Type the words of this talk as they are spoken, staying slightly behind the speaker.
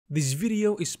This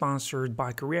video is sponsored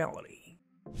by Creality.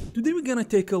 Today we're gonna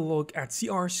take a look at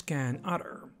CR-Scan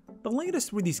Otter, the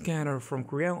latest 3D scanner from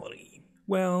Creality.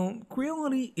 Well,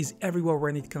 Creality is everywhere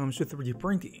when it comes to 3D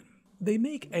printing. They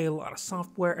make a lot of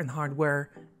software and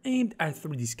hardware aimed at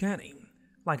 3D scanning,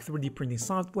 like 3D printing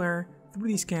software,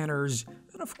 3D scanners,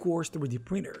 and of course 3D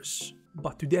printers.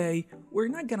 But today, we're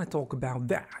not gonna talk about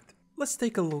that. Let's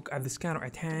take a look at the scanner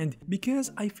at hand,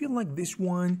 because I feel like this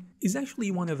one is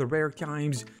actually one of the rare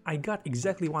times I got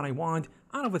exactly what I want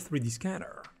out of a 3D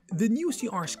scanner. The new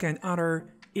CR-Scan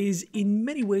Otter is in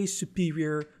many ways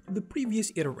superior to the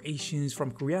previous iterations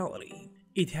from Creality.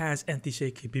 It has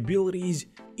anti-shake capabilities,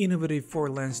 innovative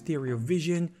 4-lens stereo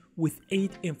vision with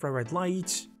 8 infrared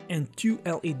lights and 2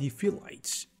 LED field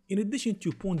lights, in addition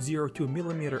to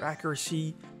 0.02mm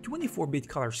accuracy, 24-bit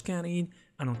color scanning,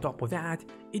 and on top of that,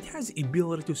 it has the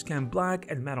ability to scan black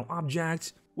and metal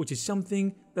objects, which is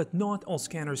something that not all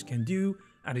scanners can do,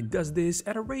 and it does this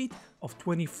at a rate of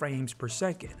 20 frames per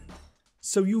second.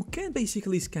 So you can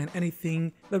basically scan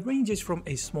anything that ranges from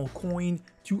a small coin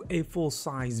to a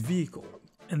full-size vehicle,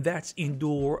 and that's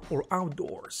indoor or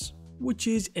outdoors, which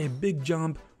is a big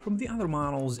jump from the other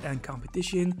models and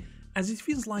competition, as it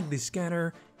feels like this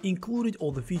scanner included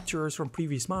all the features from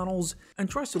previous models and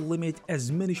tries to limit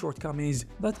as many shortcomings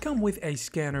that come with a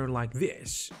scanner like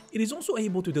this. It is also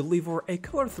able to deliver a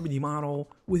color 3D model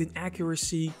with an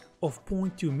accuracy of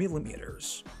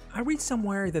 0.2mm. I read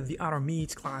somewhere that the Otter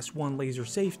meets Class 1 laser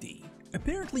safety.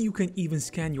 Apparently you can even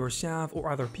scan yourself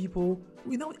or other people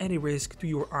without any risk to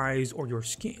your eyes or your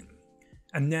skin.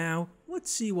 And now,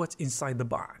 let's see what's inside the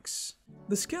box.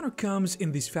 The scanner comes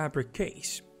in this fabric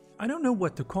case. I don't know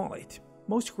what to call it.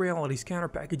 Most Creality scanner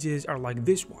packages are like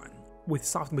this one, with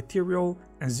soft material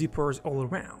and zippers all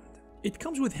around. It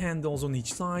comes with handles on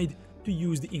each side to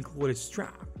use the included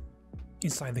strap.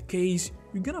 Inside the case,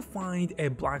 you're gonna find a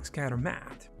black scanner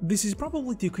mat. This is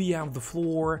probably to key out the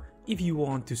floor if you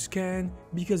want to scan,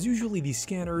 because usually these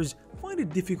scanners find it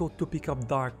difficult to pick up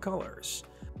dark colors.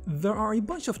 There are a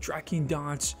bunch of tracking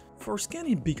dots for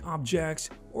scanning big objects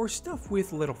or stuff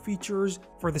with little features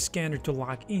for the scanner to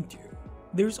lock into.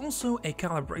 There's also a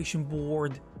calibration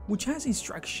board which has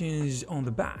instructions on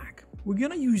the back. We're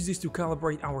gonna use this to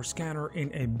calibrate our scanner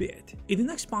in a bit. In the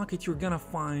next pocket you're gonna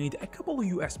find a couple of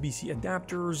USB-C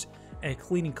adapters, a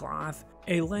cleaning cloth,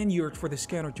 a lanyard for the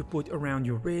scanner to put around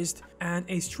your wrist, and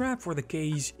a strap for the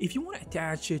case if you want to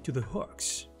attach it to the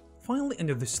hooks. Finally,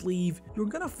 under the sleeve, you're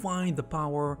gonna find the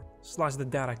power/the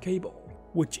data cable,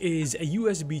 which is a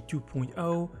USB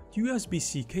 2.0 to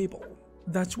USB-C cable.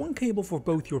 That's one cable for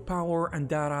both your power and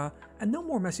data, and no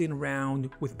more messing around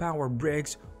with power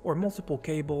bricks or multiple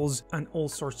cables and all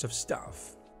sorts of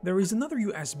stuff. There is another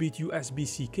USB to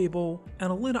USB-C cable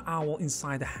and a little owl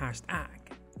inside the hashed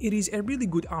ACK. It is a really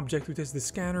good object to test the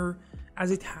scanner, as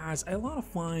it has a lot of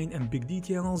fine and big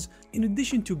details in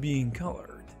addition to being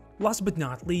colored. Last but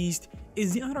not least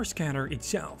is the Otter scanner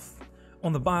itself.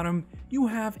 On the bottom, you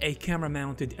have a camera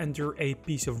mounted under a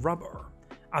piece of rubber.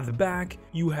 At the back,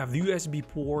 you have the USB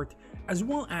port, as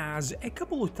well as a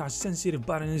couple of touch-sensitive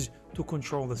buttons to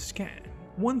control the scan.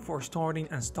 One for starting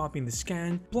and stopping the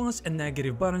scan, plus a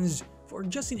negative buttons for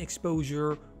adjusting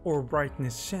exposure or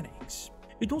brightness settings.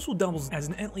 It also doubles as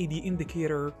an LED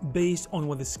indicator based on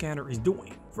what the scanner is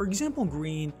doing. For example,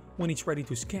 green when it's ready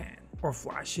to scan, or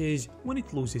flashes when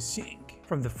it loses sync.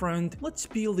 From the front, let's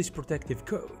peel this protective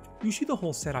coat. You see the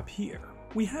whole setup here.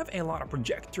 We have a lot of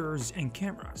projectors and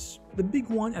cameras. The big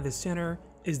one at the center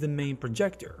is the main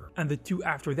projector, and the two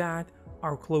after that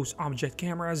are close object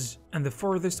cameras, and the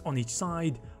furthest on each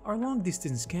side are long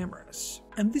distance cameras.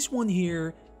 And this one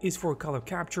here is for color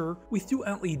capture with 2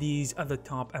 LEDs at the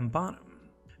top and bottom.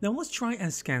 Now let's try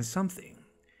and scan something.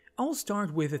 I'll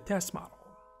start with a test model.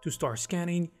 To start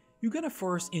scanning, you're gonna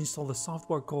first install the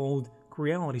software called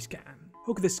Creality Scan.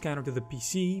 Hook the scanner to the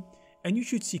PC, and you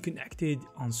should see connected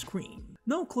on screen.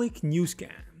 Now click New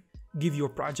Scan. Give your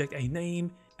project a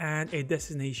name and a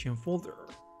destination folder.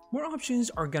 More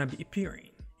options are gonna be appearing.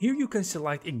 Here you can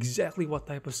select exactly what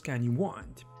type of scan you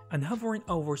want, and hovering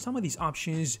over some of these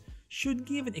options should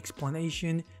give an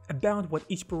explanation about what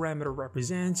each parameter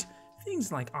represents,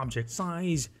 things like object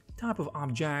size, type of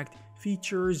object,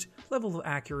 features, level of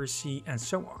accuracy, and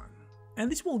so on. And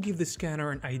this will give the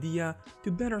scanner an idea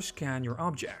to better scan your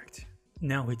object.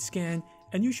 Now hit scan,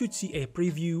 and you should see a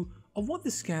preview of what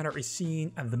the scanner is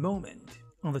seeing at the moment.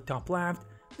 On the top left,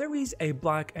 there is a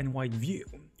black and white view,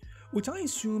 which I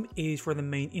assume is for the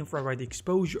main infrared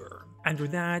exposure. Under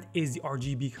that is the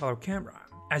RGB color camera.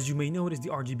 As you may notice, the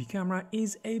RGB camera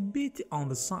is a bit on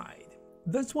the side.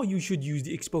 That's why you should use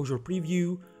the exposure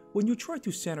preview when you try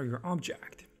to center your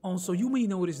object. Also, you may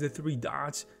notice the 3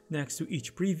 dots next to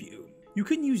each preview. You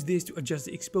can use this to adjust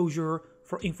the exposure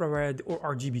for infrared or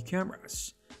RGB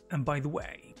cameras. And by the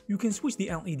way, you can switch the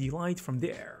LED light from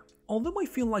there. Although I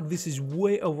feel like this is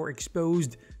way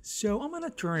overexposed, so I'm gonna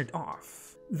turn it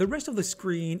off. The rest of the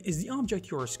screen is the object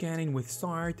you're scanning with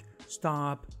start,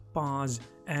 stop, pause,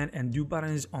 and undo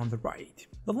buttons on the right.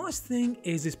 The last thing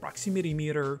is this proximity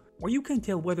meter, where you can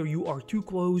tell whether you are too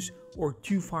close or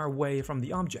too far away from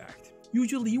the object.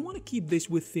 Usually you want to keep this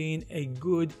within a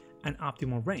good and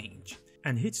optimal range,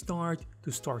 and hit start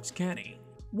to start scanning.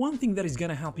 One thing that is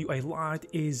gonna help you a lot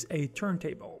is a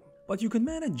turntable, but you can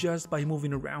manage just by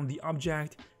moving around the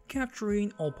object,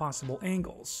 capturing all possible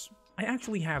angles. I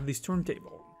actually have this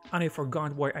turntable, and I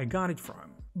forgot where I got it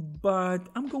from, but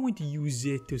I'm going to use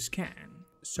it to scan.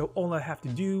 So all I have to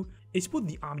do is put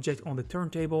the object on the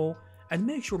turntable and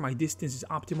make sure my distance is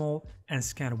optimal and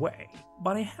scan away.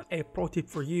 But I have a pro tip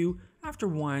for you after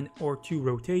 1 or 2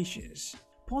 rotations.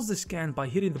 Pause the scan by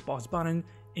hitting the pause button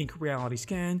in Creality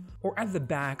Scan or at the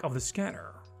back of the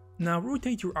scanner. Now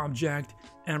rotate your object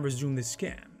and resume the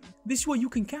scan. This way you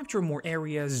can capture more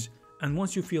areas, and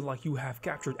once you feel like you have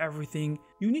captured everything,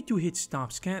 you need to hit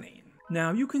stop scanning.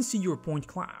 Now you can see your point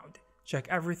cloud, check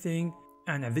everything,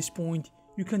 and at this point,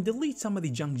 you can delete some of the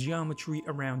junk geometry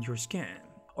around your scan,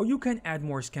 or you can add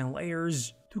more scan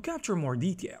layers to capture more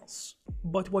details.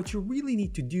 But what you really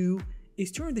need to do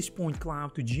is turn this point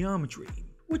cloud to geometry,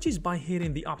 which is by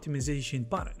hitting the optimization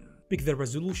button. Pick the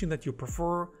resolution that you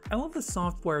prefer and let the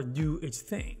software do its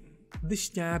thing. This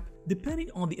step, depending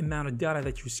on the amount of data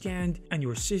that you scanned and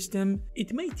your system,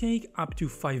 it may take up to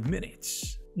 5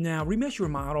 minutes. Now remesh your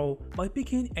model by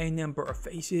picking a number of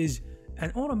faces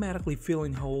and automatically fill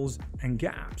in holes and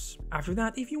gaps. After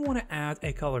that, if you want to add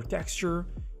a color texture,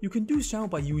 you can do so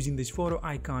by using this photo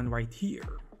icon right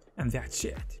here. And that's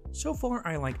it. So far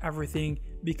I like everything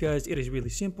because it is really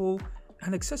simple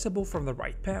and accessible from the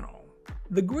right panel.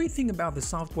 The great thing about the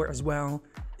software as well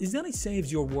is that it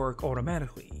saves your work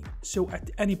automatically. So at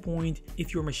any point,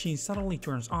 if your machine suddenly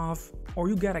turns off or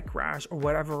you get a crash or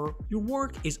whatever, your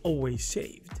work is always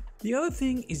saved. The other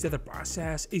thing is that the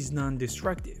process is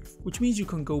non-destructive, which means you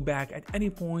can go back at any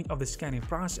point of the scanning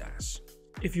process.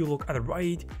 If you look at the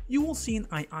right, you will see an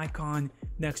eye icon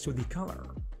next to the color.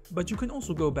 But you can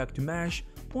also go back to mesh,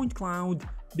 point cloud,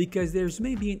 because there's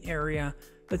maybe an area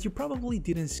that you probably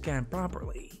didn't scan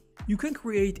properly. You can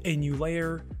create a new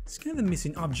layer, scan the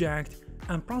missing object,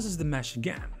 and process the mesh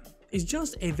again. It's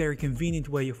just a very convenient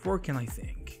way of working, I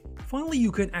think. Finally,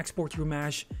 you can export your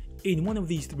mesh in one of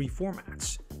these 3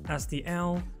 formats,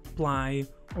 STL, Ply,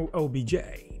 or OBJ.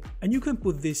 And you can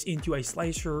put this into a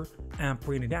slicer and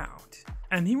print it out.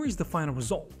 And here is the final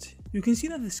result. You can see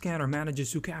that the scanner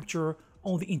manages to capture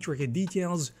all the intricate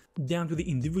details down to the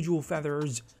individual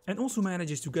feathers, and also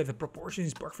manages to get the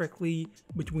proportions perfectly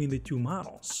between the 2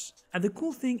 models. And the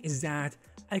cool thing is that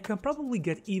I can probably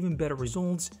get even better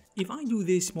results if I do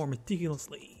this more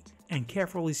meticulously and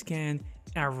carefully scan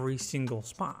every single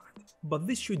spot. But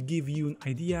this should give you an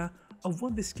idea of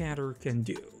what the scanner can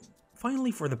do.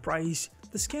 Finally, for the price,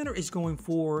 the scanner is going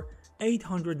for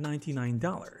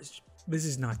 $899. This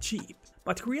is not cheap,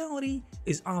 but Creality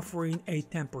is offering a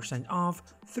 10% off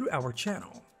through our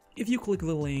channel if you click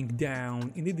the link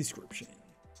down in the description.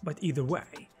 But either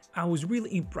way, I was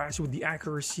really impressed with the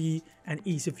accuracy and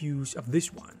ease of use of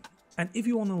this one. And if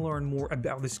you want to learn more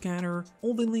about the scanner,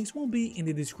 all the links will be in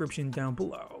the description down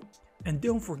below. And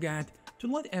don't forget to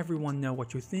let everyone know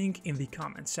what you think in the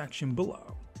comment section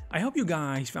below. I hope you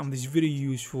guys found this video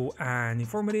useful and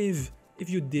informative. If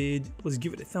you did, please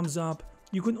give it a thumbs up.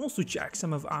 You can also check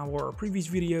some of our previous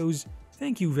videos.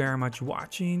 Thank you very much for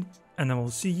watching, and I will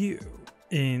see you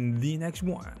in the next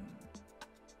one.